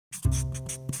It's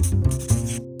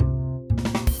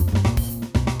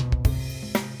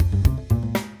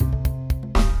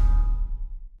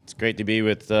great to be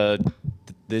with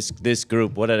this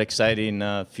group. What an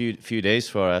exciting few days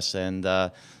for us, and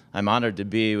I'm honored to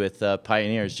be with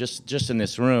pioneers just in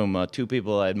this room. Two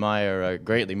people I admire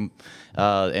greatly,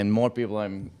 and more people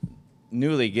I'm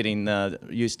newly getting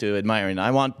used to admiring.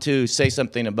 I want to say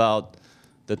something about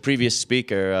the previous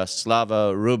speaker,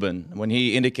 Slava Rubin, when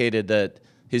he indicated that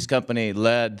his company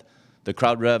led the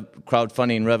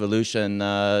crowdfunding revolution.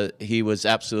 He was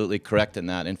absolutely correct in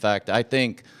that. In fact, I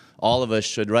think all of us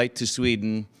should write to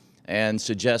Sweden and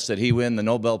suggest that he win the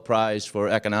Nobel Prize for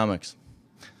economics.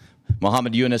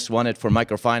 Muhammad Yunus won it for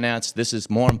microfinance. This is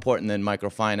more important than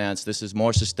microfinance. This is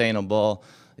more sustainable.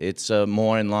 It's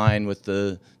more in line with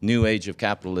the new age of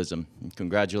capitalism.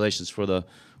 Congratulations for the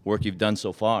work you've done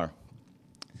so far.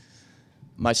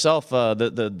 Myself,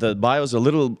 the bio is a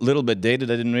little bit dated.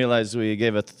 I didn't realize we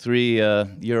gave a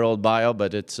 3-year-old bio,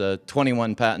 but it's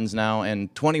 21 patents now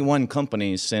and 21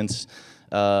 companies since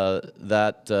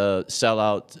that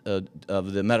sellout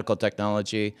of the medical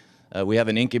technology. We have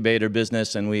an incubator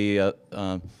business, and we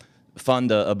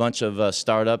fund a bunch of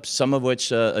startups, some of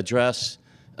which address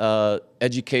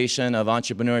education of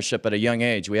entrepreneurship at a young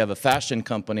age. We have a fashion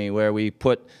company where we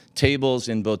put tables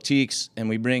in boutiques, and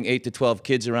we bring 8 to 12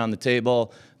 kids around the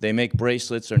table. They make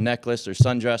bracelets or necklaces or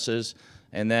sundresses.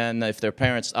 And then if their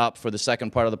parents opt for the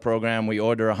second part of the program, we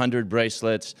order 100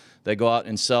 bracelets. They go out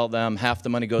and sell them. Half the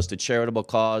money goes to charitable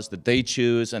cause that they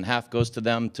choose, and half goes to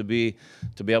them to be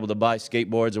able to buy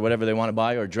skateboards or whatever they want to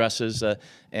buy, or dresses.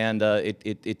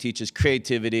 It teaches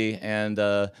creativity, and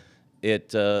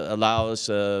it allows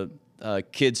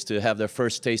kids to have their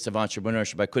first taste of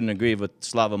entrepreneurship. I couldn't agree with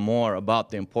Slava more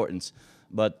about the importance.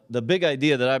 But the big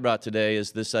idea that I brought today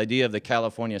is this idea of the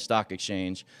California Stock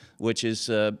Exchange, which is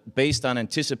based on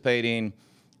anticipating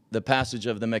the passage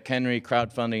of the McHenry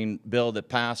crowdfunding bill that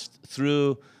passed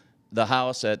through the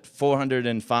House at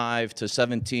 405 to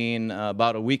 17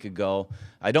 about a week ago.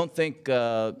 I don't think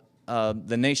the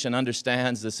nation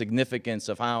understands the significance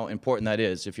of how important that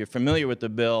is. If you're familiar with the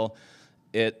bill,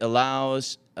 it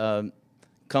allows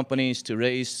companies to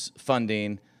raise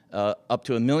funding up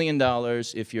to $1 million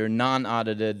if you're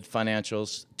non-audited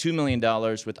financials, $2 million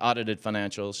with audited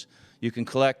financials. You can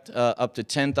collect up to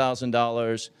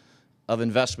 $10,000 of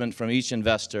investment from each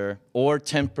investor, or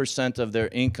 10% of their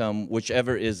income,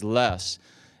 whichever is less.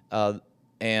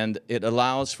 And it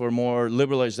allows for more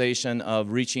liberalization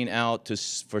of reaching out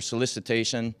for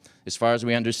solicitation. As far as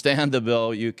we understand the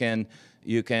bill, you can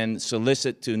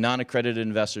solicit to non-accredited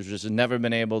investors, which has never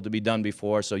been able to be done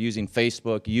before, so using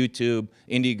Facebook, YouTube,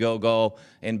 Indiegogo,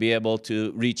 and be able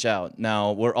to reach out.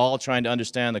 Now, we're all trying to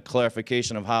understand the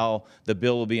clarification of how the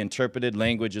bill will be interpreted.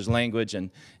 Language is language, and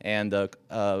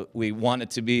we want it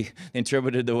to be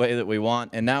interpreted the way that we want,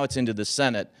 and now it's into the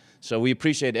Senate. So we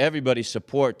appreciate everybody's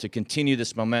support to continue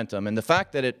this momentum. And the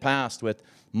fact that it passed with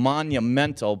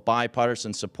monumental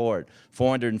bipartisan support,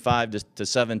 405 to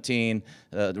 17,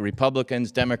 the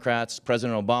Republicans, Democrats,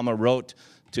 President Obama wrote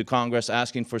to Congress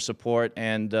asking for support.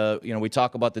 And you know, we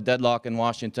talk about the deadlock in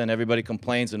Washington. Everybody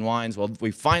complains and whines. Well, we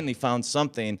finally found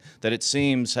something that it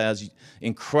seems has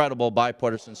incredible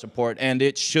bipartisan support, and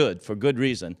it should, for good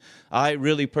reason. I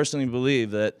really personally believe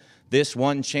that this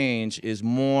one change is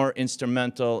more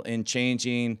instrumental in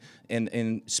changing and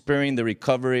in spurring the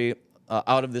recovery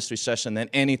out of this recession than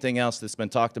anything else that's been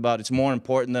talked about. It's more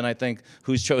important than, I think,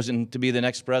 who's chosen to be the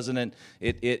next president.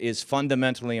 It is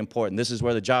fundamentally important. This is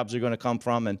where the jobs are going to come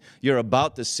from, and you're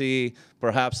about to see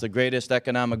perhaps the greatest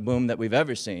economic boom that we've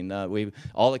ever seen. We've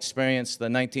all experienced the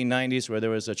 1990s, where there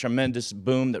was a tremendous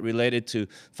boom that related to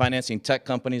financing tech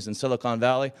companies in Silicon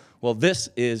Valley. Well, this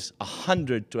is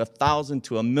 100 to 1,000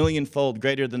 to 1,000,000-fold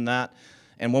greater than that.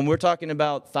 And when we're talking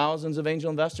about thousands of angel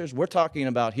investors, we're talking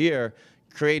about here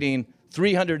creating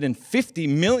 350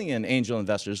 million angel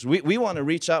investors. We want to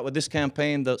reach out with this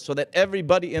campaign so that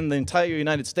everybody in the entire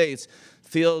United States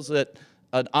feels that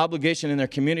an obligation in their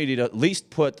community to at least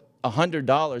put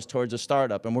 $100 towards a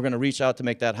startup, and we're going to reach out to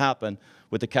make that happen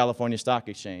with the California Stock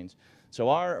Exchange. So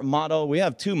our motto, we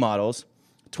have two mottos: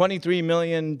 23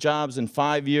 million jobs in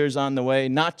 5 years on the way,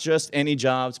 not just any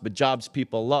jobs, but jobs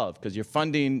people love, because you're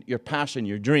funding your passion,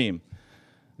 your dream.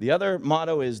 The other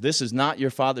motto is, this is not your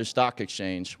father's stock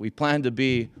exchange. We plan to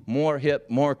be more hip,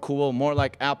 more cool, more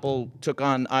like Apple took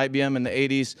on IBM in the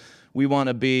 80s. We want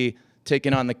to be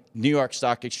taking on the New York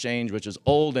Stock Exchange, which is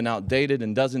old and outdated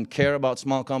and doesn't care about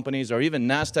small companies, or even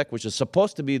NASDAQ, which is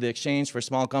supposed to be the exchange for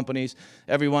small companies.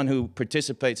 Everyone who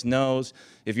participates knows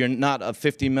if you're not a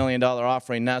 $50 million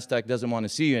offering, NASDAQ doesn't want to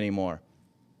see you anymore.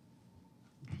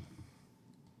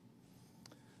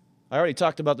 I already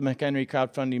talked about the McHenry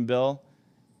crowdfunding bill.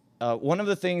 One of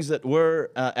the things that we're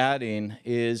adding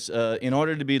is, in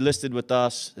order to be listed with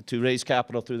us to raise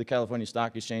capital through the California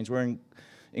Stock Exchange, we're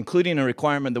including a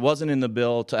requirement that wasn't in the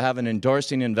bill to have an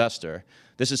endorsing investor.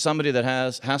 This is somebody that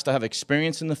has to have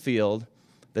experience in the field,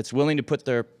 that's willing to put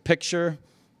their picture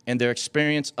and their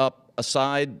experience up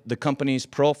aside the company's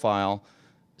profile,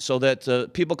 so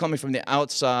that people coming from the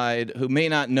outside who may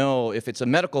not know if it's a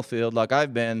medical field like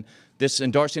I've been, this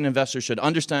endorsing investor should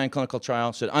understand clinical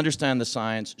trials, should understand the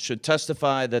science, should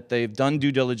testify that they've done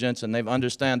due diligence and they've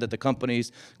understand that the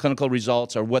company's clinical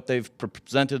results are what they've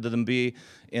presented to them be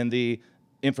in the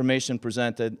information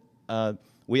presented.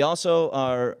 We also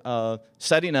are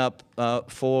setting up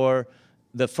for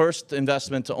the first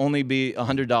investment to only be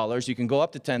 $100. You can go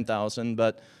up to $10,000,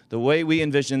 but the way we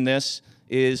envision this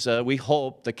is we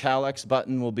hope the CalX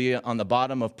button will be on the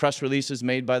bottom of press releases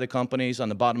made by the companies, on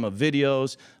the bottom of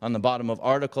videos, on the bottom of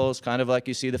articles, kind of like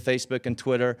you see the Facebook and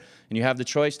Twitter. And you have the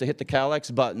choice to hit the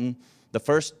CalX button. The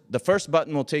first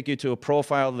button will take you to a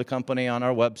profile of the company on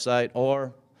our website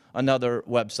or another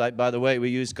website. By the way, we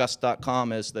use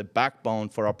Gust.com as the backbone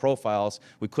for our profiles.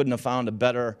 We couldn't have found a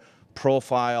better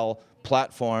profile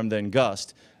platform than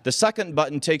Gust. The second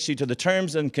button takes you to the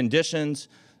terms and conditions,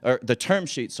 or the term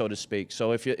sheet, so to speak.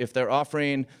 So if they're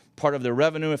offering part of their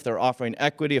revenue, if they're offering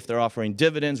equity, if they're offering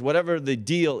dividends, whatever the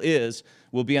deal is,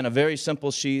 will be on a very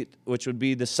simple sheet, which would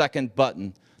be the second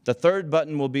button. The third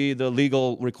button will be the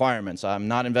legal requirements. I'm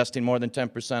not investing more than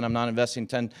 10%. I'm not investing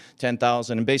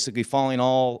 10,000, and basically following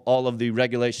all of the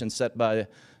regulations set by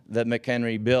the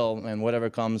McHenry bill and whatever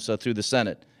comes through the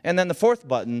Senate. And then the fourth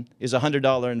button is a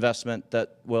 $100 investment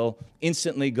that will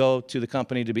instantly go to the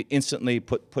company to be instantly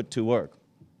put to work.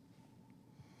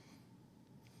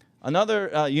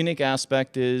 Another unique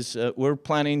aspect is we're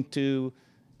planning to,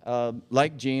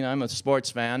 like Gene, I'm a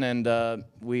sports fan, and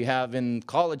we have in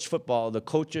college football the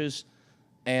coaches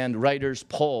and writers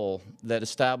poll that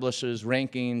establishes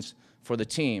rankings for the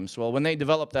teams. Well, when they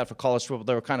developed that for college football,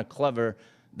 they were kind of clever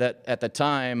that at the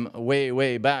time,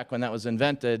 way back when that was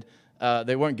invented,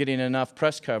 they weren't getting enough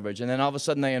press coverage. And then all of a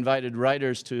sudden they invited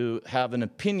writers to have an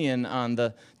opinion on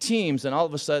the teams, and all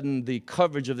of a sudden the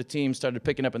coverage of the team started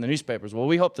picking up in the newspapers. Well,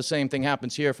 we hope the same thing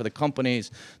happens here for the companies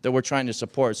that we're trying to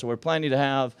support. So we're planning to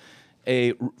have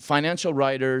a financial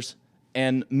writers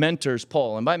and mentors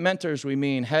poll. And by mentors, we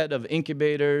mean head of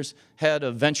incubators, head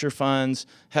of venture funds,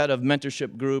 head of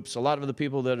mentorship groups. A lot of the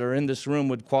people that are in this room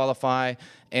would qualify.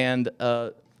 And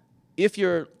if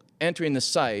you're entering the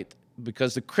site,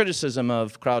 because the criticism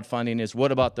of crowdfunding is,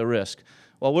 what about the risk?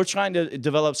 Well, we're trying to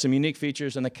develop some unique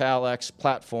features in the CalX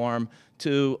platform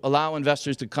to allow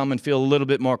investors to come and feel a little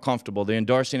bit more comfortable. The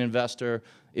endorsing investor,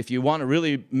 if you want to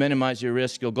really minimize your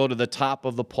risk, you'll go to the top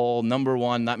of the poll, number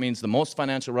one. That means the most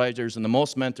financial writers and the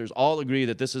most mentors all agree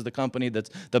that this is the company that's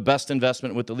the best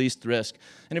investment with the least risk.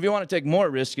 And if you want to take more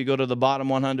risk, you go to the bottom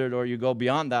 100, or you go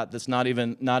beyond that, that's not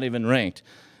even ranked.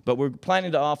 But we're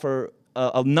planning to offer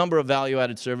a number of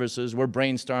value-added services. We're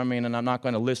brainstorming, and I'm not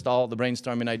going to list all the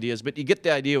brainstorming ideas, but you get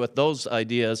the idea with those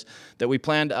ideas that we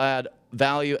plan to add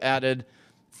value-added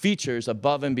features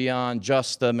above and beyond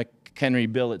just the McHenry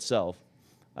bill itself.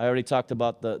 I already talked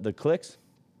about the clicks.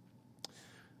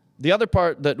 The other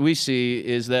part that we see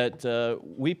is that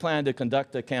we plan to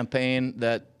conduct a campaign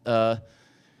that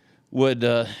would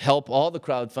help all the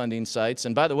crowdfunding sites.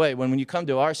 And by the way, when you come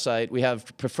to our site, we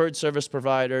have preferred service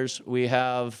providers. We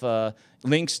have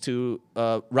links to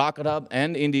Rocket Hub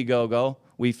and Indiegogo.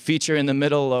 We feature in the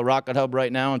middle Rocket Hub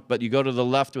right now, but you go to the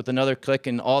left with another click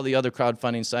in all the other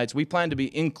crowdfunding sites. We plan to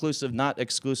be inclusive, not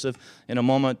exclusive. In a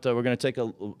moment, we're going to take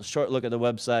a short look at the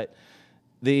website.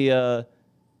 Here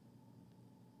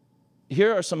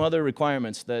are some other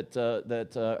requirements that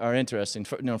are interesting.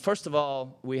 First of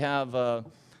all, we have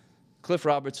Cliff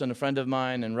Robertson, a friend of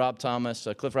mine, and Rob Thomas.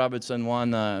 Cliff Robertson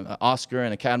won an Oscar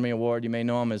and Academy Award. You may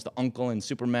know him as the uncle in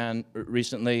Superman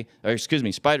recently, or excuse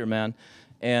me, Spider-Man.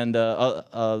 And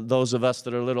those of us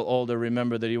that are a little older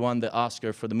remember that he won the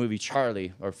Oscar for the movie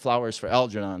Charlie, or Flowers for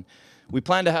Algernon. We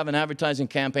plan to have an advertising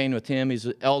campaign with him. He's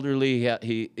elderly.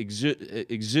 He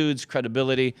exudes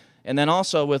credibility. And then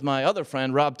also with my other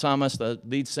friend, Rob Thomas, the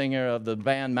lead singer of the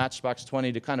band Matchbox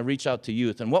 20, to kind of reach out to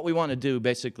youth. And what we want to do,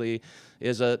 basically,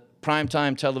 is a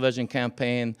primetime television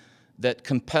campaign that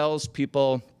compels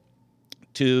people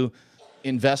to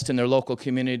invest in their local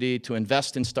community, to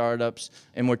invest in startups.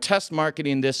 And we're test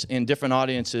marketing this in different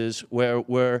audiences where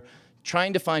we're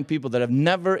trying to find people that have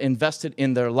never invested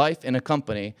in their life in a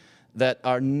company, that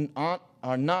are not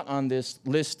on this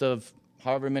list of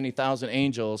however many thousand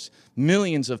angels,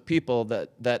 millions of people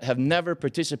that have never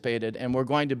participated. And we're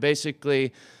going to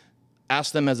basically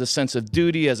ask them as a sense of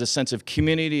duty, as a sense of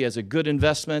community, as a good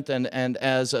investment, and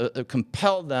as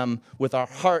compel them with our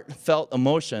heartfelt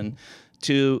emotion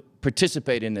to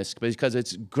participate in this, because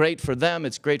it's great for them,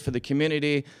 it's great for the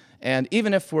community, and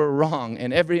even if we're wrong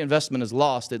and every investment is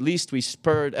lost, at least we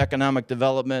spurred economic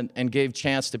development and gave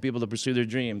chance to people to pursue their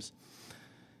dreams.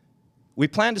 We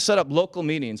plan to set up local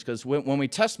meetings, because when we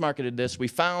test marketed this, we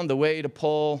found the way to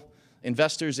pull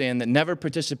investors in that never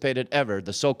participated ever,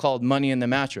 the so-called money in the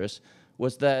mattress,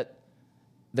 was that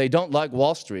they don't like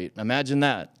Wall Street. Imagine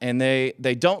that. And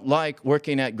they don't like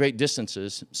working at great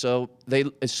distances. So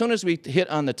as soon as we hit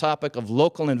on the topic of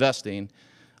local investing,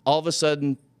 all of a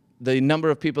sudden, the number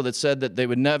of people that said that they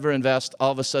would never invest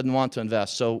all of a sudden want to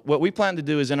invest. So what we plan to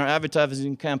do is in our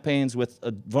advertising campaigns with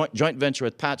a joint venture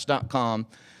with Patch.com.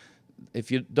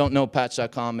 If you don't know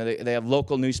Patch.com, they have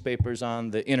local newspapers on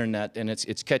the internet, and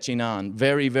it's catching on.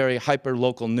 Very, very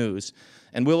hyper-local news.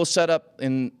 And we will set up,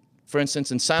 for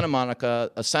instance, in Santa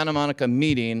Monica, a Santa Monica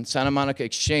meeting, Santa Monica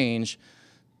Exchange,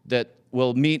 that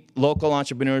will meet local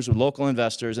entrepreneurs with local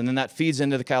investors, and then that feeds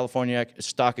into the California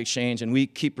Stock Exchange, and we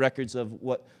keep records of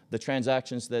what the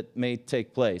transactions that may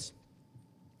take place.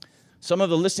 Some of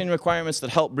the listing requirements that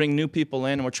help bring new people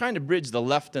in, and we're trying to bridge the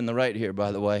left and the right here,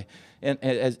 by the way,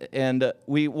 and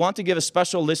we want to give a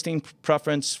special listing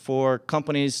preference for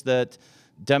companies that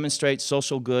demonstrate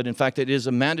social good. In fact, it is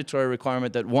a mandatory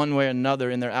requirement that one way or another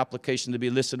in their application to be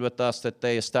listed with us that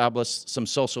they establish some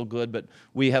social good, but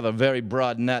we have a very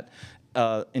broad net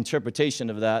interpretation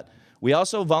of that. We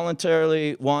also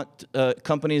voluntarily want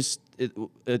companies,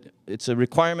 it's a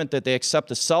requirement that they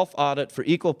accept a self-audit for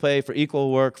equal pay, for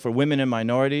equal work, for women and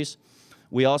minorities.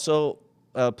 We also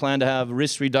plan to have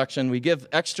risk reduction. We give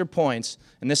extra points,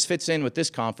 and this fits in with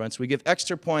this conference. We give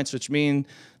extra points, which mean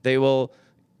they will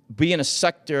be in a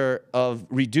sector of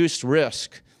reduced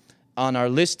risk on our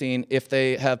listing if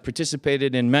they have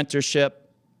participated in mentorship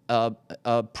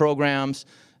programs,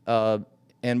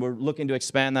 and we're looking to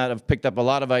expand that. I've picked up a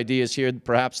lot of ideas here,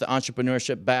 perhaps the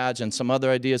entrepreneurship badge and some other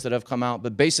ideas that have come out.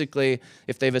 But basically,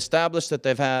 if they've established that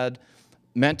they've had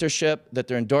mentorship, that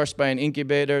they're endorsed by an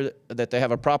incubator, that they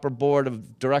have a proper board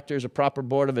of directors, a proper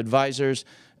board of advisors,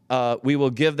 we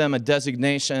will give them a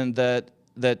designation that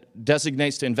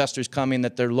designates to investors coming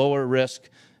that they're lower risk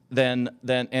and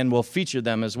will feature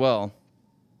them as well.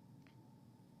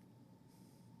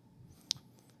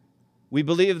 We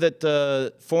believe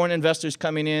that foreign investors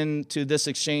coming in to this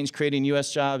exchange, creating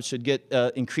U.S. jobs, should get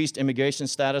increased immigration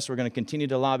status. We're going to continue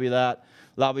to lobby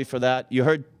for that. You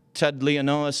heard Ted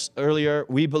Leonhardt earlier.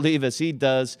 We believe, as he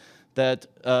does, that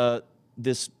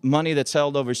this money that's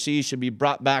held overseas should be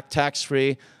brought back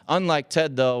tax-free. Unlike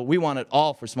Ted, though, we want it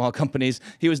all for small companies.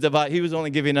 He was only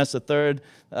giving us a third.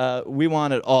 We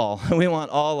want it all. We want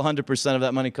all 100% of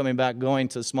that money coming back, going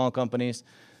to small companies.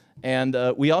 And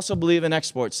we also believe in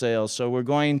export sales, so we're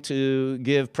going to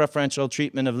give preferential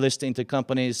treatment of listing to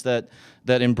companies that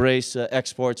embrace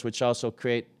exports, which also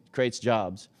creates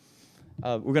jobs.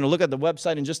 We're going to look at the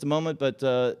website in just a moment,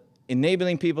 but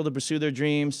enabling people to pursue their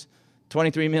dreams,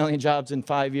 23 million jobs in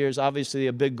 5 years, obviously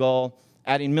a big goal,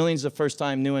 adding millions of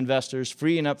first-time new investors,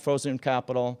 freeing up frozen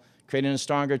capital, creating a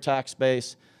stronger tax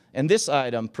base. And this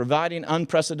item, providing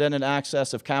unprecedented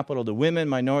access of capital to women,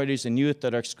 minorities, and youth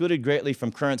that are excluded greatly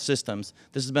from current systems.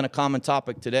 This has been a common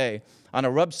topic today. On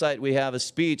our website, we have a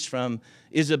speech from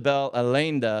Isabel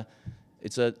Allende.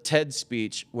 It's a TED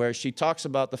speech where she talks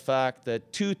about the fact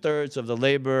that 2/3 of the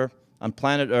labor on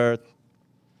planet Earth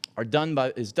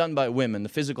is done by women, the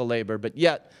physical labor, but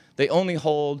yet they only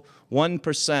hold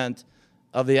 1%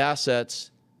 of the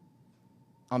assets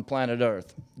on planet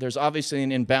Earth. There's obviously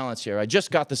an imbalance here. I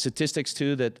just got the statistics,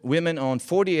 too, that women own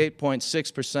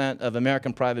 48.6% of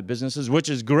American private businesses, which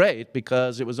is great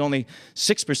because it was only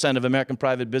 6% of American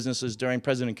private businesses during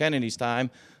President Kennedy's time.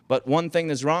 But one thing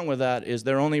that's wrong with that is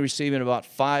they're only receiving about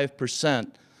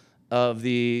 5% of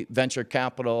the venture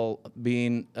capital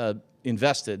being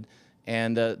invested,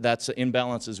 and that's an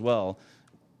imbalance as well.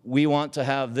 We want to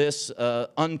have this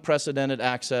unprecedented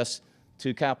access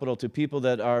to capital to people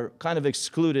that are kind of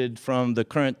excluded from the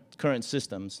current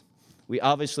systems. We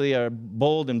obviously are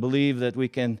bold and believe that we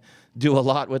can do a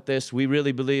lot with this. We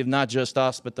really believe not just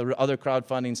us, but the other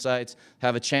crowdfunding sites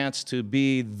have a chance to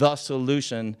be the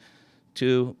solution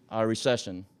to our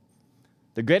recession.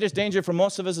 The greatest danger for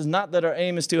most of us is not that our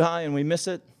aim is too high and we miss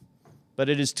it, but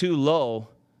it is too low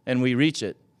and we reach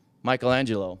it.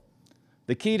 Michelangelo.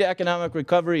 The key to economic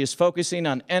recovery is focusing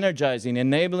on energizing,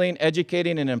 enabling,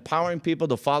 educating, and empowering people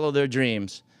to follow their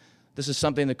dreams. This is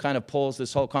something that kind of pulls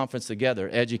this whole conference together,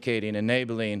 educating,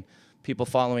 enabling, people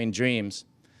following dreams.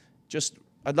 Just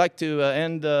I'd like to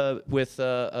end with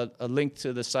a link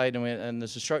to the site, and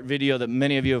there's a short video that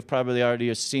many of you have probably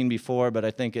already seen before, but I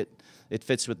think it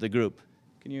fits with the group.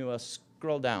 Can you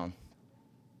scroll down?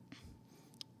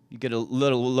 You get a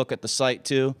little look at the site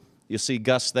too. You'll see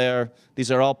Gus there.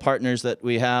 These are all partners that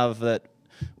we have that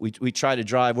we try to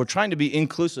drive. We're trying to be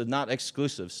inclusive, not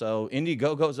exclusive. So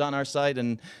Indiegogo's on our site,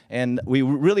 and we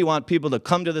really want people to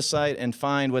come to the site and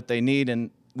find what they need, and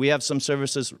we have some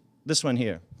services, this one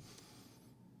here.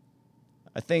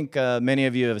 I think many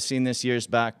of you have seen this years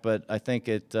back, but I think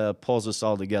it pulls us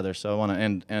all together. So I want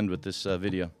to end with this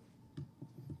video,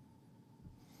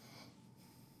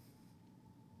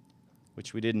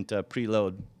 which we didn't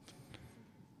preload.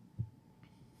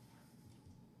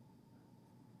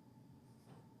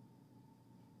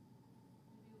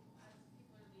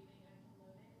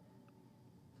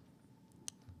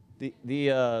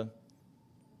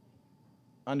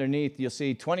 Underneath, you'll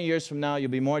see 20 years from now, you'll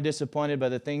be more disappointed by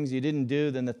the things you didn't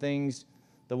do than the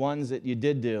ones that you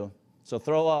did do. So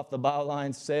throw off the bow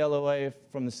lines, sail away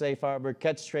from the safe harbor,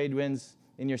 catch trade winds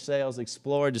in your sails,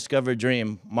 explore, discover,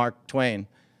 dream. Mark Twain.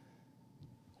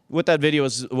 What that video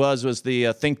was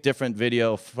the Think Different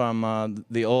video from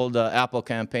the old Apple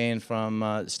campaign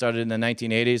from started in the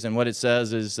 1980s. And what it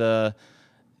says is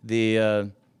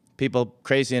the people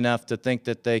crazy enough to think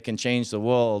that they can change the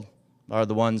world are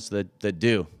the ones that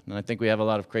do. And I think we have a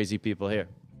lot of crazy people here.